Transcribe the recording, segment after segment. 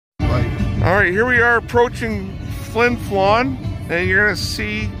All right, here we are approaching Flin Flon, and you're gonna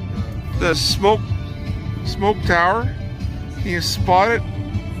see the smoke tower. Can you spot it?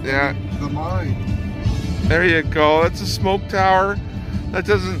 Yeah. The mine. There you go. That's a smoke tower. That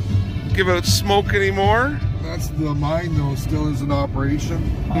doesn't give out smoke anymore. That's the mine, though, still is in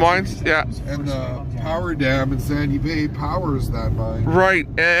operation. Mine's, yeah. And the power dam in Sandy Bay powers that mine. Right,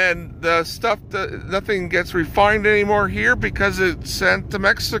 and the stuff that nothing gets refined anymore here because it's sent to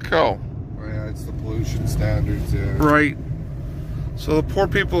Mexico. Oh, yeah, it's the pollution standards, yeah. Right. So the poor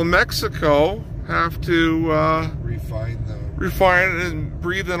people in Mexico have to refine it and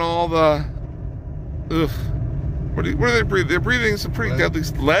breathe in all the what do they breathe? They're breathing some pretty deadly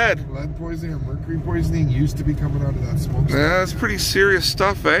lead. Lead poisoning or mercury poisoning used to be coming out of that smokestack. Yeah, that's pretty serious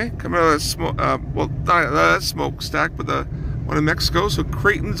stuff, eh? Coming out of that smoke. Well, not that smokestack, but the one in Mexico. So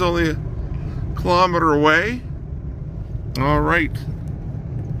Creighton's only a kilometer away. All right.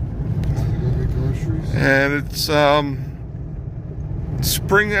 And it's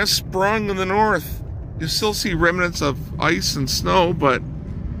spring has sprung in the north. You still see remnants of ice and snow, but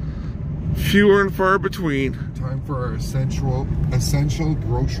fewer and far between. Time for our essential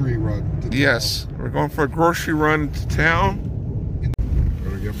grocery run. Yes, we're going for a grocery run to town.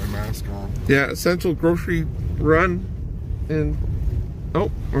 Gotta get my mask on. Yeah, essential grocery run, and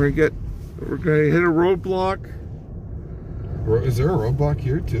oh, we're gonna hit a roadblock. Is there a roadblock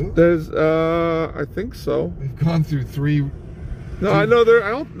here too? There's, I think so. We've gone through three. No, I know there.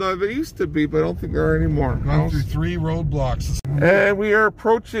 I don't know. There used to be, but I don't think there are anymore. Gone through 3 roadblocks. And we are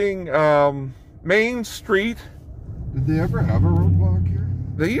approaching Main Street. Did they ever have a roadblock here?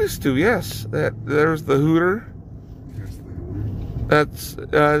 They used to, yes. There's the Hooter. Here's the Hooter. That's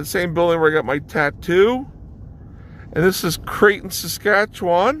the same building where I got my tattoo. And this is Creighton,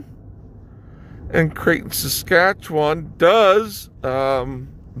 Saskatchewan. And Creighton, Saskatchewan does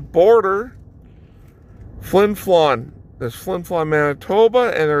border Flin Flon. There's Flin Flon,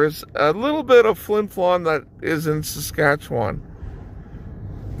 Manitoba, and there's a little bit of Flin Flon that is in Saskatchewan.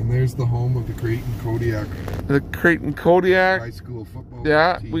 And there's the home of the Creighton Kodiak. The Creighton Kodiak high school football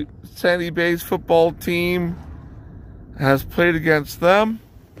team. Sandy Bay's football team has played against them.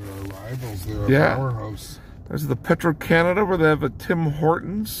 They're our rivals. They're a powerhouse. There's the Petro-Canada where they have a Tim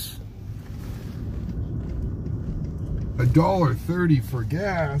Hortons. $1.30 for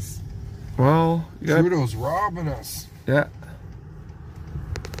gas. Well, Trudeau's robbing us. Yeah.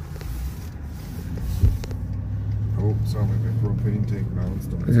 Oh, sound like my propane tank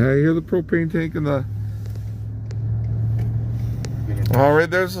bounced on. Yeah, I hear the propane tank in the. All right,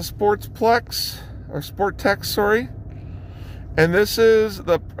 there's a Sportsplex or Sporttex, sorry. And this is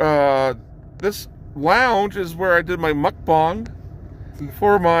the this lounge is where I did my mukbang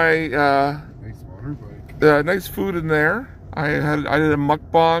for my nice water bike. Nice food in there. I did a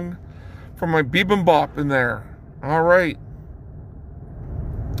mukbang for my bibimbap in there. All right.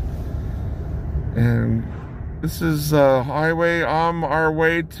 And this is highway on our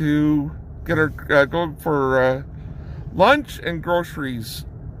way to get our go for lunch and groceries.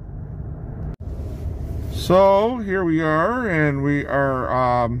 So here we are, and we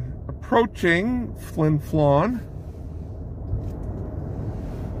are approaching Flin Flon.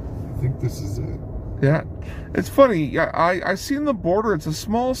 I think this is it. Yeah, it's funny. I seen the border. It's a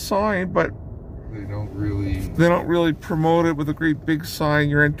small sign, but they don't really promote it with a great big sign.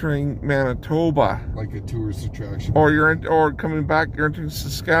 You're entering Manitoba, like a tourist attraction, or coming back. You're entering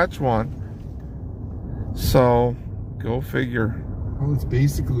Saskatchewan. So, go figure. Well, it's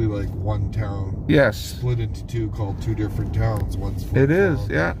basically like one town. Yes. Split into 2, called 2 different towns. One's Flin It is,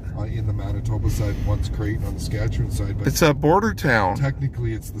 Flon, yeah. In the Manitoba side, one's Creighton on the Saskatchewan side. But it's a border town.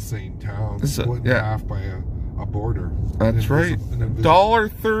 Technically, it's the same town. It's split in half by a border. That's right.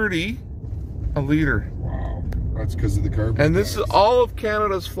 $1.30 a liter. Wow. That's because of the carbon And this is all of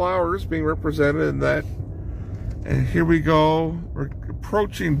Canada's flowers being represented in that. And here we go. We're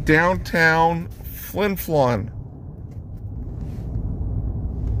approaching downtown Flin Flon.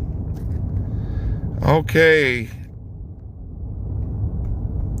 Okay.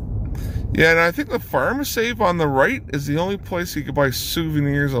 Yeah, and I think the Farm Save on the right is the only place you can buy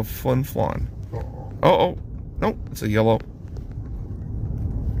souvenirs of Flin Flon. Oh, no, it's a yellow.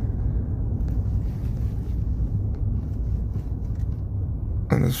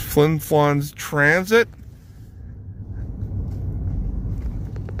 And this Flin Flon's Transit.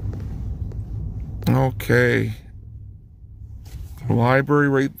 Okay. Library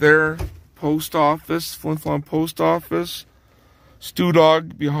right there. Post office, Flin Flon post office. Stew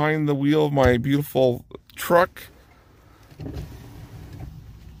dog behind the wheel of my beautiful truck.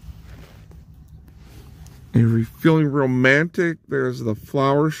 If you're feeling romantic, there's the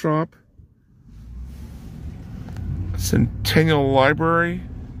flower shop. Centennial Library.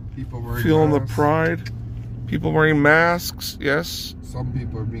 People wearing Feeling masks. the pride. People wearing masks, yes. Some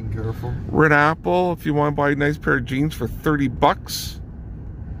people are being careful. Red Apple, if you want to buy a nice pair of jeans for 30 bucks.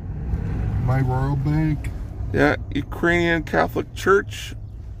 My Royal Bank. Yeah, Ukrainian Catholic Church.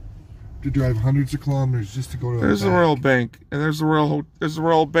 To drive hundreds of kilometers just to go to There's the Royal Bank. And there's the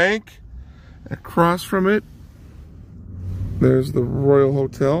Royal Bank. Across from it, there's the Royal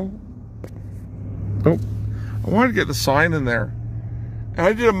Hotel. Oh, I wanted to get the sign in there. And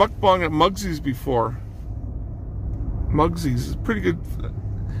I did a mukbang at Mugsy's before. Mugsy's is pretty good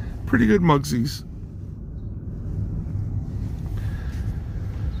Mugsy's.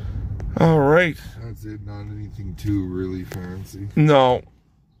 All right. That's it. Not anything too really fancy. No.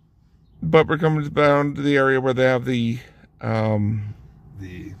 But we're coming down to the area where they have the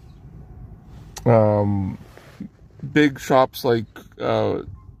big shops like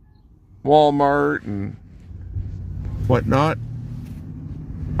Walmart and whatnot.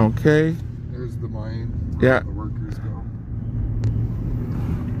 Okay. There's the mine. Yeah. The workers go.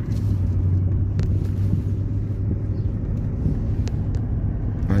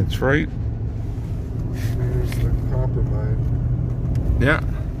 That's right. There's the copper mine. Yeah.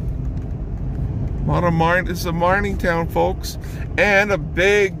 It's a mining town, folks. And a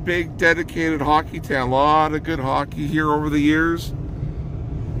big dedicated hockey town. A lot of good hockey here over the years.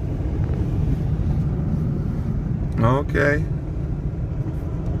 Okay.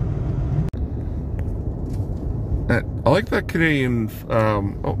 I like that Canadian,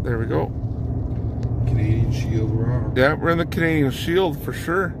 oh, there we go. Canadian Shield Rock. Yeah, we're in the Canadian Shield for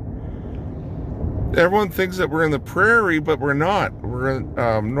sure. Everyone thinks that we're in the prairie, but we're not. We're in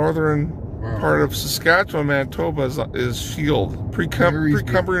northern part of Saskatchewan. Manitoba is Shield.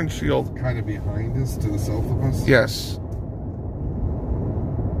 Pre-Cumbrian Shield. Kind of behind us, to the south of us. Yes.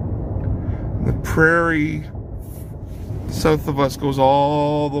 The prairie south of us goes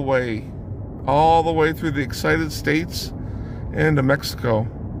all the way through the Excited States and to Mexico.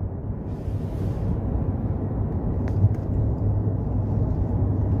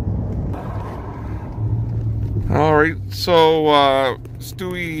 All right, so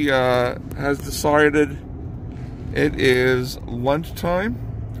Stewie has decided it is lunchtime,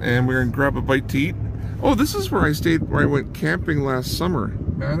 and we're gonna grab a bite to eat. Oh, this is where I stayed, where I went camping last summer.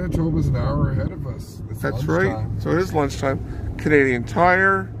 Manitoba's an hour ahead of us. It's That's lunchtime. right. So it is lunchtime. Canadian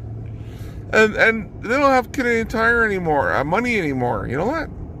Tire, and they don't have Canadian Tire anymore, money anymore. You know what?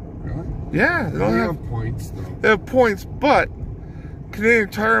 Really? Yeah, they don't have points though. They have points, but Canadian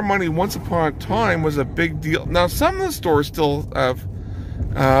Tire money once upon a time was a big deal. Now some of the stores still have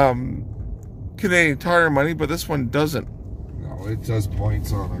Canadian Tire money, but this one doesn't. No, it does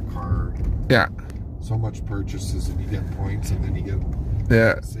points on a card. Yeah. So much purchases and you get points, and then you get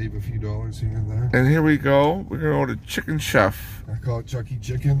save a few dollars here and there. And here we go. We're gonna go to Chicken Chef. I call it Chucky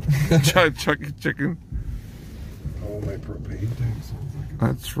Chicken. Chucky Chicken. Oh, my propane tank sounds like it.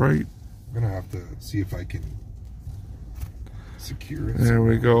 That's right. I'm gonna have to see if I can secure it. There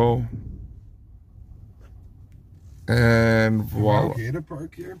we go. And voila. Okay to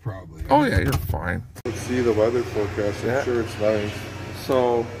park here? Probably. Oh yeah, you're fine. Let's see the weather forecast. I'm sure it's nice.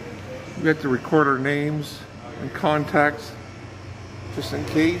 So we have to record our names and contacts just in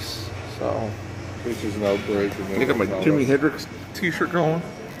case. So This is an outbreak. I got my Jimi Hendrix t-shirt going.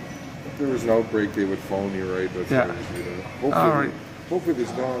 If there was an outbreak, they would phone you, right? That's Yeah. hopefully, All right. Hopefully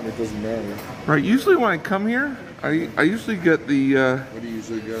there's not, it doesn't matter. Right. Usually when I come here, I usually get the What do you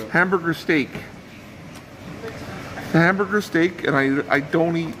usually get? hamburger steak. The hamburger steak, and I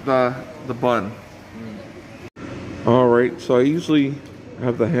don't eat the bun. All right. So I usually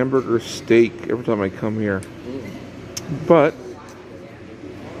have the hamburger steak every time I come here. But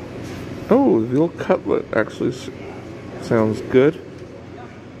oh, the veal cutlet actually sounds good.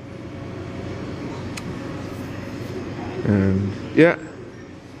 And yeah.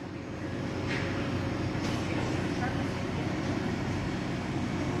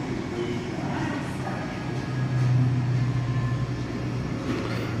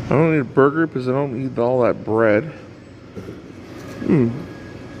 I don't need a burger because I don't eat all that bread.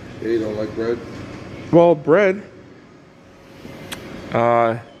 Hey, you don't like bread? Well, bread,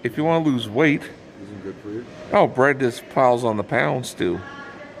 if you want to lose weight, Isn't good for you? oh, bread just piles on the pounds, too.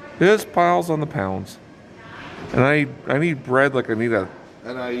 It just piles on the pounds. And I need bread like I need a...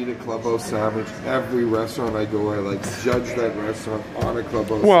 And I eat a clubhouse sandwich. Every restaurant I go, I like judge that restaurant on a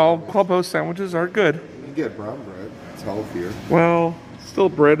clubhouse Well, sandwich. clubhouse sandwiches are good. You can get brown bread. It's healthier. Well, still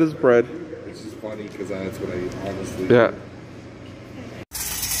bread is bread. It's just funny because that's what I eat, honestly. Yeah.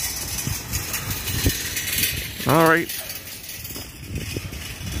 All right.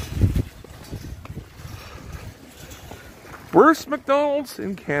 Worst McDonald's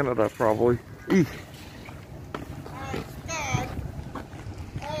in Canada, probably. Eek.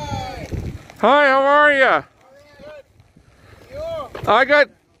 Hi, how are ya? I got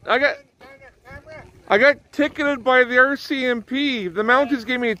ticketed by the RCMP. The Mounties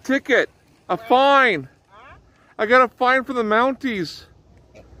gave me a ticket, a fine. I got a fine from the Mounties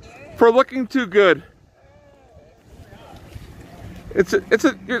for looking too good. It's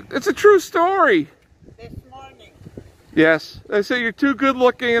a true story. This morning. Yes, they say you're too good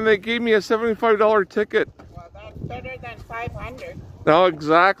looking, and they gave me a $75 ticket. Well, that's better than 500. No,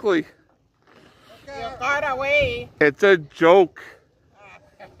 exactly. You got away. It's a joke.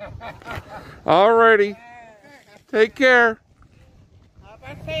 Alrighty. Take care. Have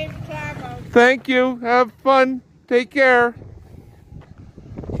a safe travel. Thank you. Have fun. Take care.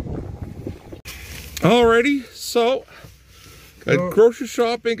 Alrighty, so got grocery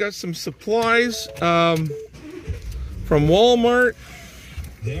shopping, got some supplies from Walmart.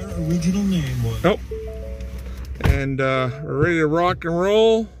 Their original name was. Oh. And we're ready to rock and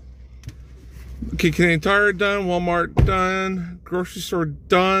roll. Okay, Canadian Tire done, Walmart done, grocery store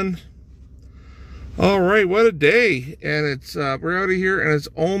done. All right, what a day. And it's we're out of here, and it's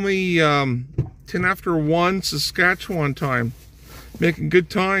only 10 after 1 Saskatchewan time. Making good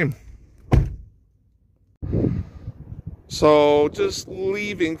time. So just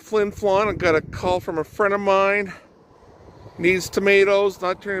leaving Flin Flon. I got a call from a friend of mine. Needs tomatoes,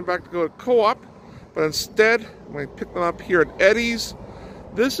 not turning back to go to Co-op, but instead I'm going to pick them up here at Eddie's.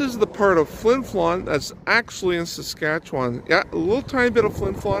 This is the part of Flin Flon that's actually in Saskatchewan. Yeah, a little tiny bit of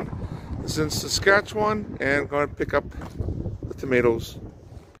Flin Flon is in Saskatchewan, and I'm going to pick up the tomatoes.